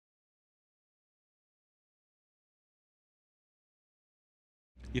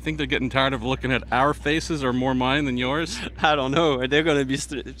You think they're getting tired of looking at our faces, or more mine than yours? I don't know. They're gonna be.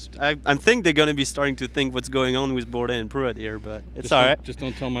 I think they're gonna be starting to think what's going on with Bourdais and Pruett here, but it's all right. Just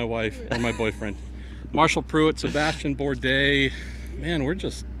don't tell my wife or my boyfriend. Marshall Pruett, Sebastien, Bourdais. Man, we're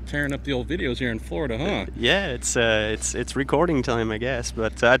just tearing up the old videos here in Florida, huh? Yeah, it's recording time, I guess,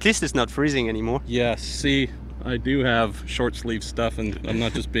 but at least it's not freezing anymore. Yes. See, I do have short sleeve stuff, and I'm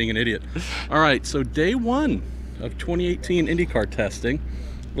not just being an idiot. All right, so day one of 2018 IndyCar testing.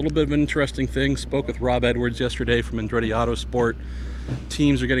 A little bit of an interesting thing. Spoke with Rob Edwards yesterday from Andretti Autosport.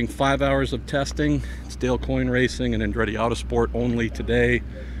 Teams are getting 5 hours of testing. It's Dale Coyne Racing and Andretti Autosport only today.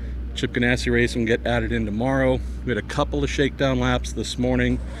 Chip Ganassi Racing will get added in tomorrow. We had a couple of shakedown laps this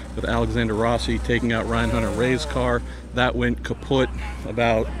morning with Alexander Rossi taking out Ryan Hunter-Reay's car. That went kaput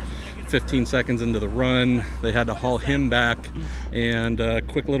about 15 seconds into the run. They had to haul him back, and a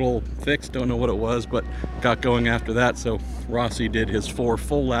quick little fix, don't know what it was, but got going after that. So Rossi did his 4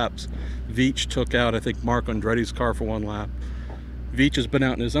 full laps. Veach took out, I think, Mark Andretti's car for 1 lap. Veach has been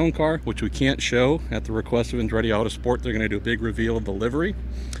out in his own car, which we can't show at the request of Andretti Autosport. They're going to do a big reveal of the livery.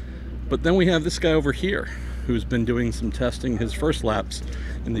 But then we have this guy over here who's been doing some testing his first laps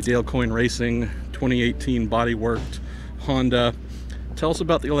in the Dale Coyne Racing 2018 bodyworked Honda. Tell us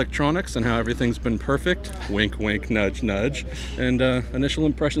about the electronics and how everything's been perfect. Wink, wink, nudge, nudge. And initial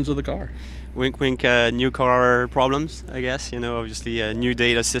impressions of the car. Wink, wink. New car problems, I guess. You know, obviously a new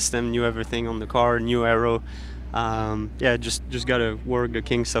data system, new everything on the car, new aero. Yeah, just gotta work the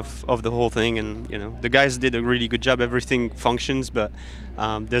kinks of the whole thing, and you know the guys did a really good job. Everything functions, but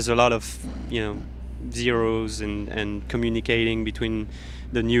there's a lot of zeros and communicating between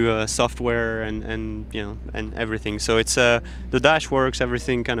the new software and you know and everything. So it's the dash works,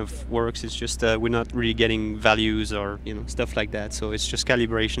 everything kind of works. It's just we're not really getting values or stuff like that. So it's just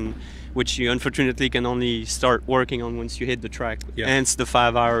calibration, which you unfortunately can only start working on once you hit the track. Yeah. Hence the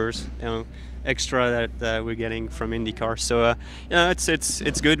 5 hours. Extra that we're getting from IndyCar. So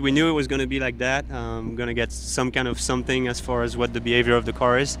it's good. We knew it was going to be like that. We're going to get some kind of something as far as what the behavior of the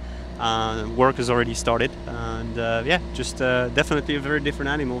car is. Work has already started, and yeah, just definitely a very different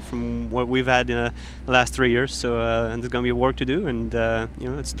animal from what we've had in the last 3 years. So and there's going to be work to do, and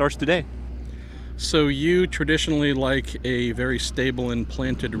it starts today. So you traditionally like a very stable and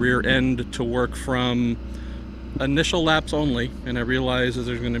planted rear end to work from initial laps only, and I realize that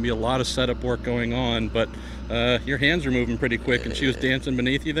there's going to be a lot of setup work going on, but your hands are moving pretty quick, and she was dancing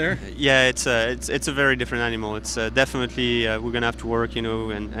beneath you there. Yeah, it's a very different animal. It's definitely we're gonna have to work, and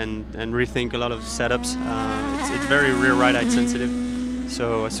rethink a lot of setups. It's very rear right-eye sensitive.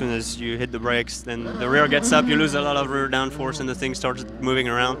 So as soon as you hit the brakes, then the rear gets up, you lose a lot of rear downforce, and the thing starts moving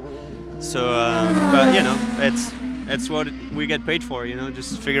around. So, but it's what we get paid for,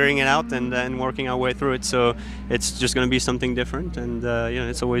 just figuring it out and working our way through it. So it's just going to be something different, and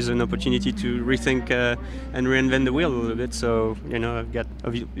it's always an opportunity to rethink and reinvent the wheel a little bit. So I've got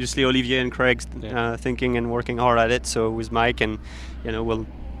obviously Olivier and Craig thinking and working hard at it. So with Mike, and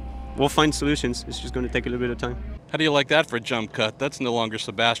we'll find solutions. It's just going to take a little bit of time. How do you like that for a jump cut? That's no longer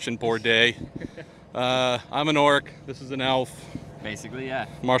Sebastien Bourdais. I'm an Orc. This is an Elf. Basically, yeah.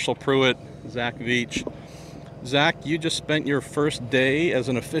 Marshall Pruett, Zach Veach. Zach, you just spent your first day as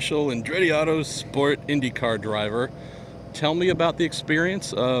an official Andretti Autosport IndyCar driver. Tell me about the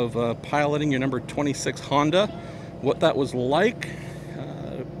experience of piloting your number 26 Honda, what that was like.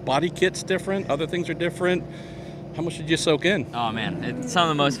 Body kit's different, other things are different. How much did you soak in? Oh man, it's some of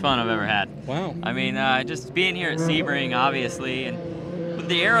the most fun I've ever had. Wow. I mean, just being here at Sebring, obviously, and with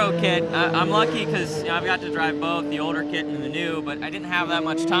the aero kit, I'm lucky because I've got to drive both the older kit and the new, but I didn't have that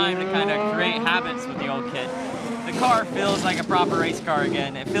much time to kind of create habits with the old kit. The car feels like a proper race car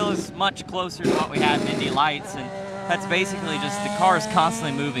again. It feels much closer to what we had in Indy Lights, and that's basically just the car is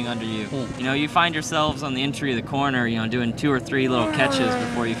constantly moving under you. You find yourselves on the entry of the corner, doing 2 or 3 little catches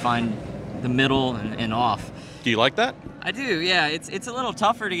before you find the middle and off. Do you like that? I do, yeah. It's a little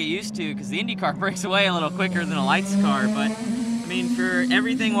tougher to get used to because the Indy car breaks away a little quicker than a Lights car, but I mean, for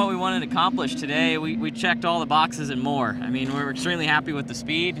everything what we wanted to accomplish today, we checked all the boxes and more. I mean, we're extremely happy with the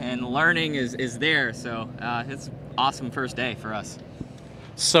speed, and the learning is there, so it's an awesome first day for us.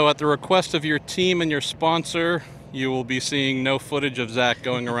 So at the request of your team and your sponsor, you will be seeing no footage of Zach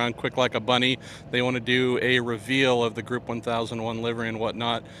going around quick like a bunny. They want to do a reveal of the Group 1001 livery and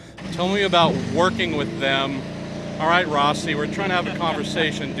whatnot. Tell me about working with them. All right, Rossi, we're trying to have a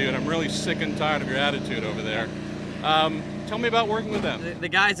conversation, dude. I'm really sick and tired of your attitude over there. Tell me about working with them. The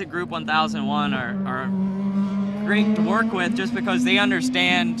guys at Group 1001 are great to work with just because they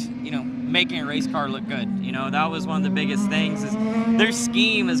understand, making a race car look good. You know, that was one of the biggest things. Is their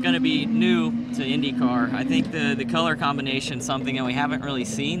scheme is going to be new to IndyCar. I think the color combination is something that we haven't really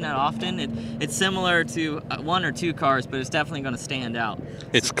seen that often. It's similar to one or two cars, but it's definitely going to stand out.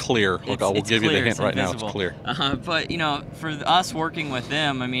 It's clear. Look, I will give you the hint right now. It's clear. But you know, for us working with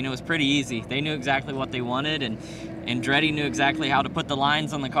them, I mean, it was pretty easy. They knew exactly what they wanted, and Andretti knew exactly how to put the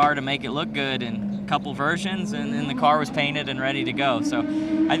lines on the car to make it look good in a couple versions, and then the car was painted and ready to go. So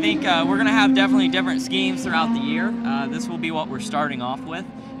I think we're going to have definitely different schemes throughout the year. This will be what we're starting off with,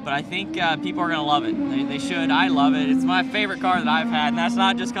 but I think people are going to love it. They should. I love it. It's my favorite car that I've had, and that's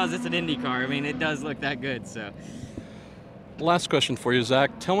not just because it's an Indy car. I mean, it does look that good. So. Last question for you,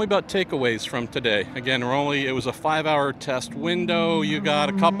 Zach. Tell me about takeaways from today. Again, it was a 5-hour test window. You got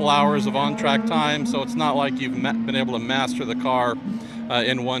a couple hours of on-track time, so it's not like you've been able to master the car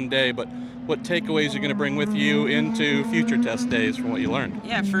in one day. But what takeaways are you going to bring with you into future test days from what you learned?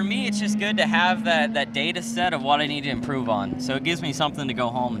 Yeah, for me, it's just good to have that data set of what I need to improve on. So it gives me something to go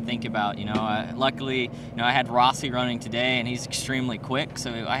home and think about. You know, luckily, you know, I had Rossi running today, and he's extremely quick,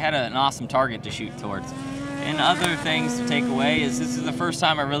 so I had an awesome target to shoot towards. And other things to take away is this is the first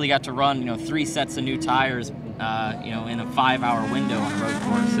time I really got to run, you know, 3 sets of new tires, you know, in a 5-hour window on a road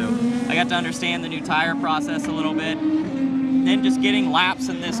course. So I got to understand the new tire process a little bit. Then just getting laps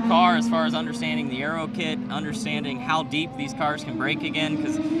in this car as far as understanding the aero kit, understanding how deep these cars can brake again,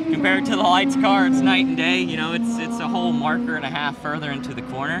 because compared to the lights car, it's night and day. You know, it's a whole marker and a half further into the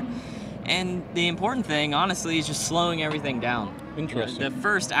corner. And the important thing, honestly, is just slowing everything down. Interesting. The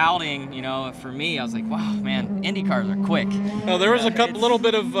first outing, you know, for me, I was like, wow, man, Indy cars are quick. Oh, there was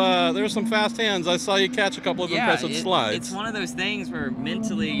there was some fast hands. I saw you catch a couple of impressive slides. It's one of those things where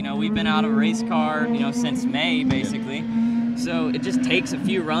mentally, you know, we've been out of a race car, you know, since May, basically. So it just takes a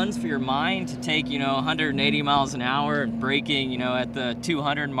few runs for your mind to take, you know, 180 miles an hour and braking, you know, at the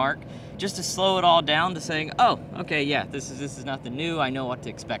 200 mark, just to slow it all down to saying, oh, okay, yeah, this is nothing new. I know what to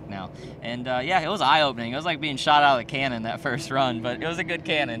expect now. And yeah, it was eye-opening. It was like being shot out of a cannon that first run, but it was a good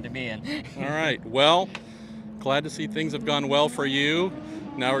cannon to be in. All right, well, glad to see things have gone well for you.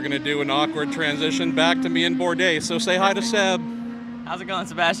 Now we're going to do an awkward transition back to me and Bourdais. So say hi to Seb. How's it going,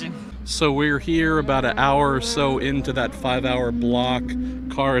 Sebastien? So we're here about an hour or so into that 5-hour block.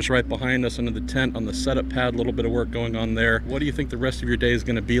 Car is right behind us under the tent on the setup pad, a little bit of work going on there. What do you think the rest of your day is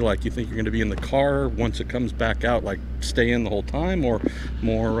going to be like? You think you're going to be in the car once it comes back out, like stay in the whole time, or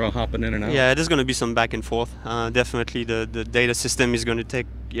more hopping in and out? Yeah, there's going to be some back and forth. Definitely the data system is going to take,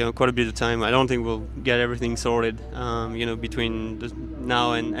 you know, quite a bit of time. I don't think we'll get everything sorted, you know, between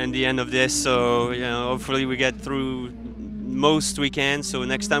now and the end of this. So, you know, hopefully we get through most we can, so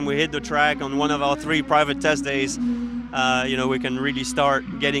next time we hit the track on one of our 3 private test days, you know, we can really start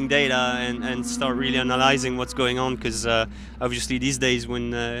getting data and start really analyzing what's going on, because obviously these days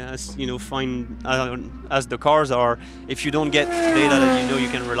when as you know, as the cars are, if you don't get data that you know you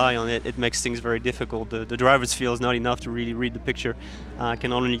can rely on, it makes things very difficult. The driver's feel is not enough to really read the picture.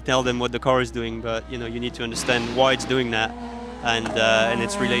 Can only tell them what the car is doing, but you know, you need to understand why it's doing that. And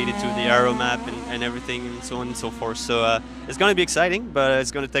it's related to the aero map and everything and so on and so forth. So it's going to be exciting, but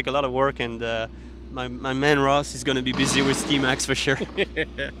it's going to take a lot of work, and my man Ross is going to be busy with T-Max for sure.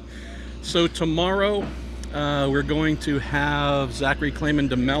 So tomorrow we're going to have Zachary Clayman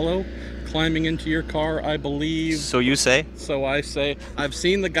DeMello climbing into your car, I believe. So you say? So I say. I've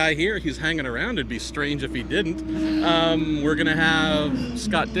seen the guy here. He's hanging around. It'd be strange if he didn't. We're going to have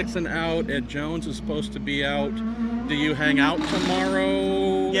Scott Dixon out. Ed Jones is supposed to be out. Do you hang out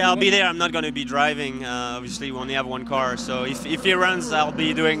tomorrow? Yeah, I'll be there. I'm not going to be driving. Obviously, we only have one car. So if he runs, I'll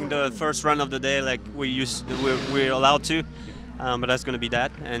be doing the first run of the day like we're allowed to. But that's going to be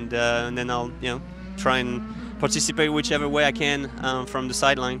that. And then I'll, you know, try and participate whichever way I can from the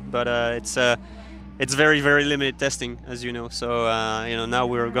sideline, but it's very, very limited testing, as you know. So you know, now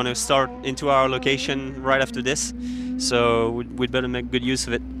we're going to start into our location right after this, so we'd better make good use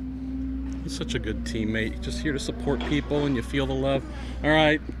of it. He's such a good teammate, just here to support people, and you feel the love. All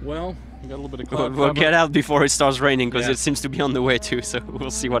right, well, we got a little bit of cloud We'll get out before it starts raining, because it seems to be on the way too, so we'll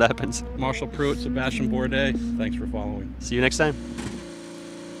see what happens. Marshall Pruett, Sebastien Bourdais, thanks for following. See you next time.